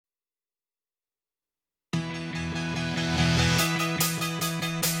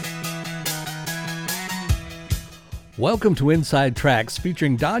Welcome to Inside Tracks,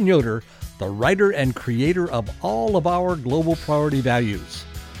 featuring Don Yoder, the writer and creator of all of our global priority values.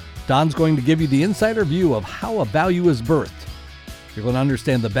 Don's going to give you the insider view of how a value is birthed. You're going to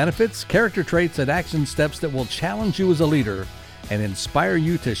understand the benefits, character traits, and action steps that will challenge you as a leader and inspire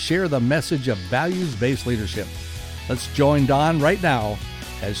you to share the message of values-based leadership. Let's join Don right now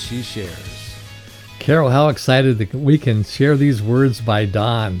as she shares. Carol, how excited that we can share these words by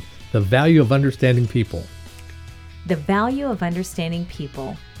Don, the value of understanding people. The value of understanding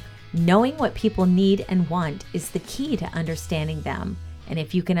people. Knowing what people need and want is the key to understanding them. And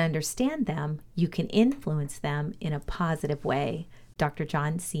if you can understand them, you can influence them in a positive way. Dr.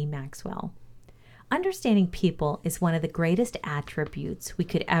 John C. Maxwell. Understanding people is one of the greatest attributes we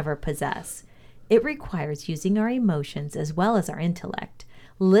could ever possess. It requires using our emotions as well as our intellect,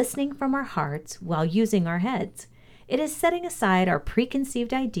 listening from our hearts while using our heads. It is setting aside our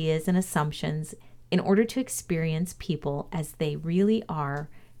preconceived ideas and assumptions in order to experience people as they really are,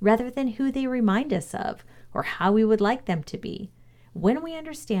 rather than who they remind us of or how we would like them to be. When we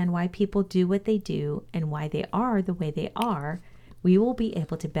understand why people do what they do and why they are the way they are, we will be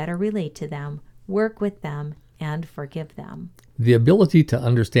able to better relate to them, work with them, and forgive them. The ability to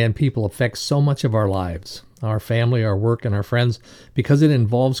understand people affects so much of our lives, our family, our work, and our friends, because it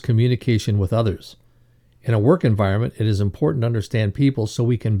involves communication with others. In a work environment, it is important to understand people so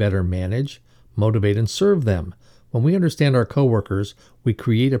we can better manage, motivate, and serve them. When we understand our coworkers, we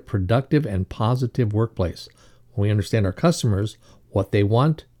create a productive and positive workplace. When we understand our customers, what they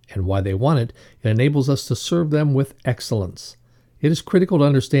want and why they want it, it enables us to serve them with excellence. It is critical to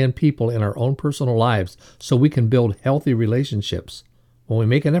understand people in our own personal lives so we can build healthy relationships. When we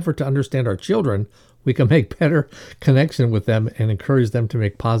make an effort to understand our children, we can make better connection with them and encourage them to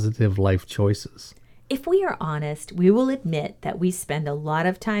make positive life choices. If we are honest, we will admit that we spend a lot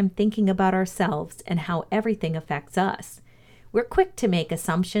of time thinking about ourselves and how everything affects us. We're quick to make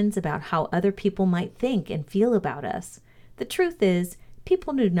assumptions about how other people might think and feel about us. The truth is,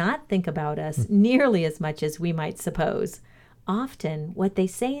 people do not think about us nearly as much as we might suppose. Often, what they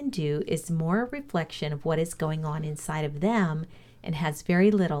say and do is more a reflection of what is going on inside of them and has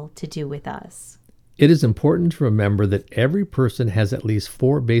very little to do with us. It is important to remember that every person has at least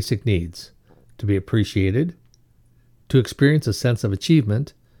 4 basic needs: to be appreciated, to experience a sense of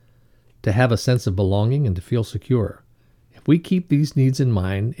achievement, to have a sense of belonging, and to feel secure. If we keep these needs in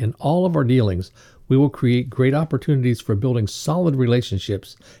mind in all of our dealings, we will create great opportunities for building solid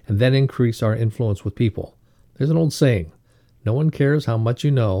relationships and then increase our influence with people. There's an old saying, no one cares how much you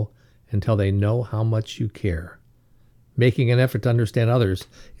know until they know how much you care. Making an effort to understand others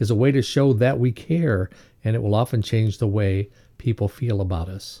is a way to show that we care, and it will often change the way people feel about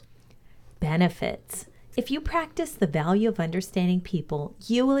us. Benefits. If you practice the value of understanding people,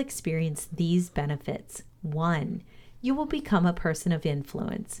 you will experience these benefits. 1. You will become a person of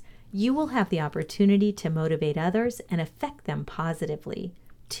influence. You will have the opportunity to motivate others and affect them positively.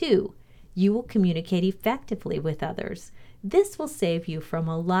 2. You will communicate effectively with others. This will save you from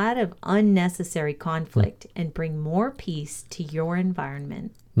a lot of unnecessary conflict and bring more peace to your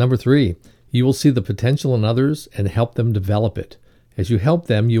environment. Number 3, you will see the potential in others and help them develop it. As you help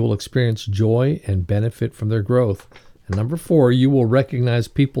them, you will experience joy and benefit from their growth. And number 4, you will recognize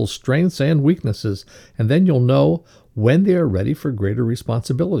people's strengths and weaknesses, and then you'll know when they are ready for greater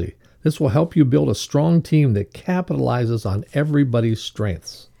responsibility. This will help you build a strong team that capitalizes on everybody's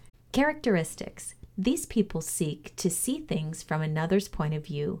strengths. Characteristics. These people seek to see things from another's point of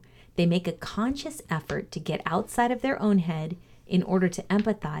view. They make a conscious effort to get outside of their own head in order to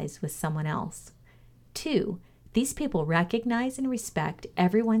empathize with someone else. 2. These people recognize and respect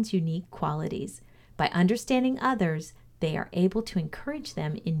everyone's unique qualities. By understanding others, they are able to encourage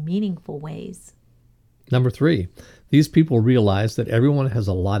them in meaningful ways. Number 3, these people realize that everyone has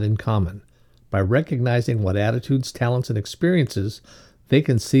a lot in common. By recognizing what attitudes, talents, and experiences, they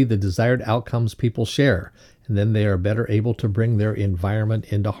can see the desired outcomes people share, and then they are better able to bring their environment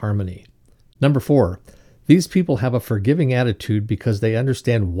into harmony. Number 4, these people have a forgiving attitude because they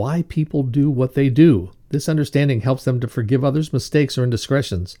understand why people do what they do. This understanding helps them to forgive others' mistakes or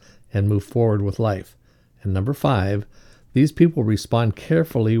indiscretions and move forward with life. And number 5, these people respond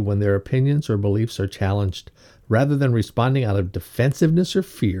carefully when their opinions or beliefs are challenged. Rather than responding out of defensiveness or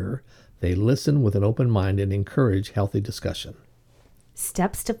fear, they listen with an open mind and encourage healthy discussion.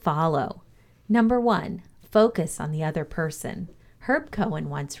 Steps to follow. Number 1, focus on the other person. Herb Cohen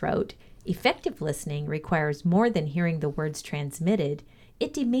once wrote, "Effective listening requires more than hearing the words transmitted.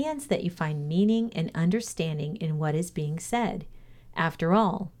 It demands that you find meaning and understanding in what is being said. After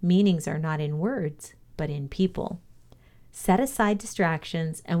all, meanings are not in words, but in people." Set aside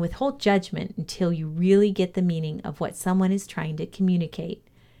distractions and withhold judgment until you really get the meaning of what someone is trying to communicate.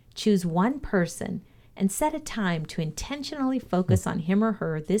 Choose one person and set a time to intentionally focus on him or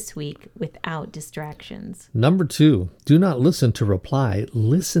her this week without distractions. Number 2, do not listen to reply,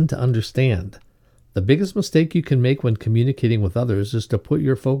 listen to understand. The biggest mistake you can make when communicating with others is to put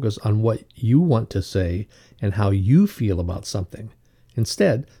your focus on what you want to say and how you feel about something.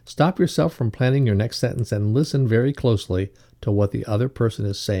 Instead, stop yourself from planning your next sentence and listen very closely to what the other person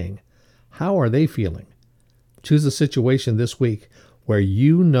is saying. How are they feeling? Choose a situation this week where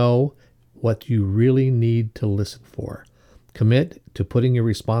you know what you really need to listen for. Commit to putting your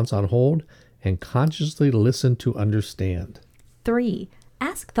response on hold and consciously listen to understand. 3.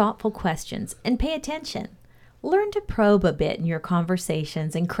 Ask thoughtful questions and pay attention. Learn to probe a bit in your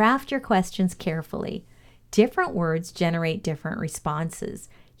conversations and craft your questions carefully. Different words generate different responses.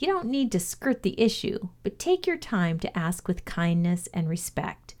 You don't need to skirt the issue, but take your time to ask with kindness and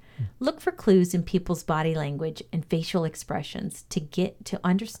respect. Look for clues in people's body language and facial expressions to get to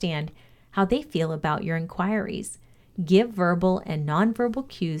understand how they feel about your inquiries. Give verbal and nonverbal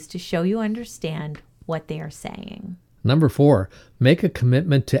cues to show you understand what they are saying. Number 4, make a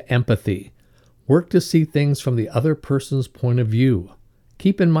commitment to empathy. Work to see things from the other person's point of view.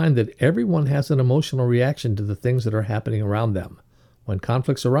 Keep in mind that everyone has an emotional reaction to the things that are happening around them. When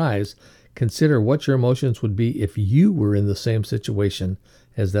conflicts arise, consider what your emotions would be if you were in the same situation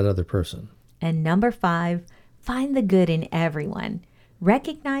as that other person. And number 5, find the good in everyone.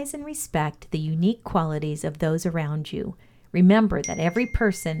 Recognize and respect the unique qualities of those around you. Remember that every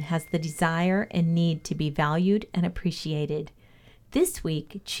person has the desire and need to be valued and appreciated. This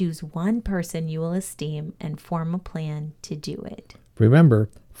week, choose one person you will esteem and form a plan to do it. Remember,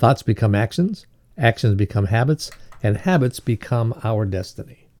 thoughts become actions, actions become habits, and habits become our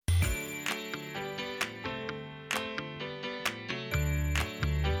destiny.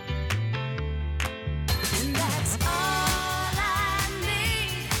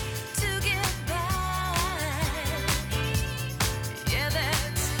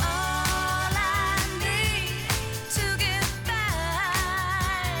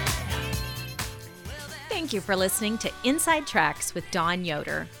 Thank you for listening to Inside Tracks with Dawn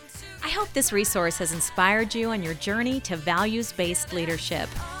Yoder. I hope this resource has inspired you on your journey to values-based leadership.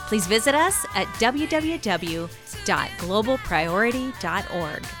 Please visit us at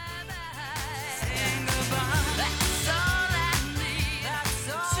www.globalpriority.org.